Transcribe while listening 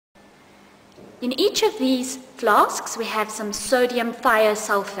in each of these flasks we have some sodium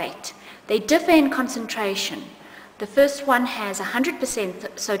thiosulfate. They differ in concentration. The first one has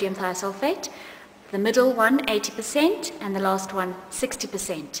 100% sodium thiosulfate, the middle one 80%, and the last one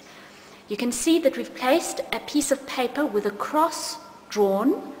 60%. You can see that we've placed a piece of paper with a cross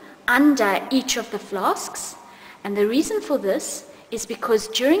drawn under each of the flasks, and the reason for this is because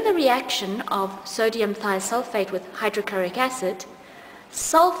during the reaction of sodium thiosulfate with hydrochloric acid,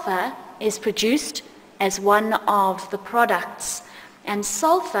 sulfur is produced as one of the products, and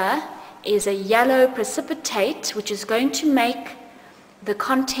sulfur is a yellow precipitate which is going to make the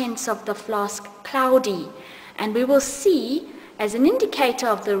contents of the flask cloudy, and we will see as an indicator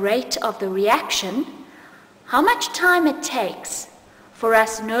of the rate of the reaction how much time it takes for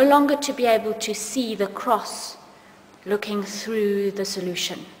us no longer to be able to see the cross looking through the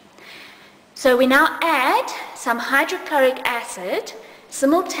solution. So we now add some hydrochloric acid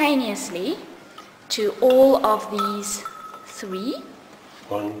simultaneously to all of these three.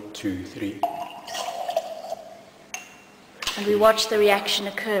 1, 2, 3. And we watch the reaction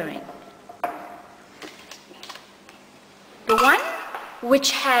occurring. The one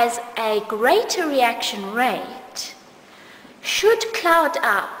which has a greater reaction rate should cloud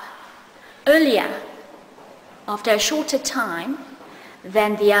up earlier, after a shorter time,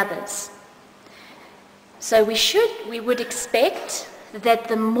 than the others. So we would expect that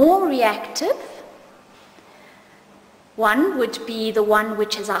the more reactive one would be the one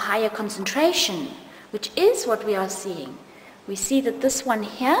which has a higher concentration, which is what we are seeing. We see that this one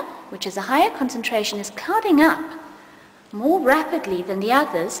here, which has a higher concentration, is clouding up more rapidly than the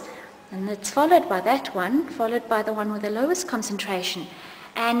others, and it's followed by that one, followed by the one with the lowest concentration.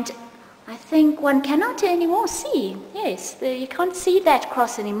 And I think one cannot anymore see. Yes, you can't see that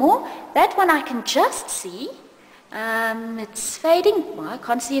cross anymore. That one I can just see. It's fading. Well, I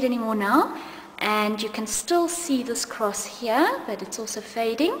can't see it anymore now. And you can still see this cross here, but it's also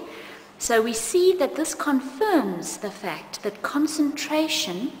fading. So we see that this confirms the fact that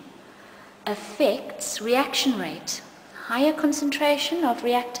concentration affects reaction rate. Higher concentration of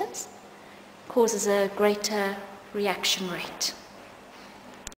reactants causes a greater reaction rate.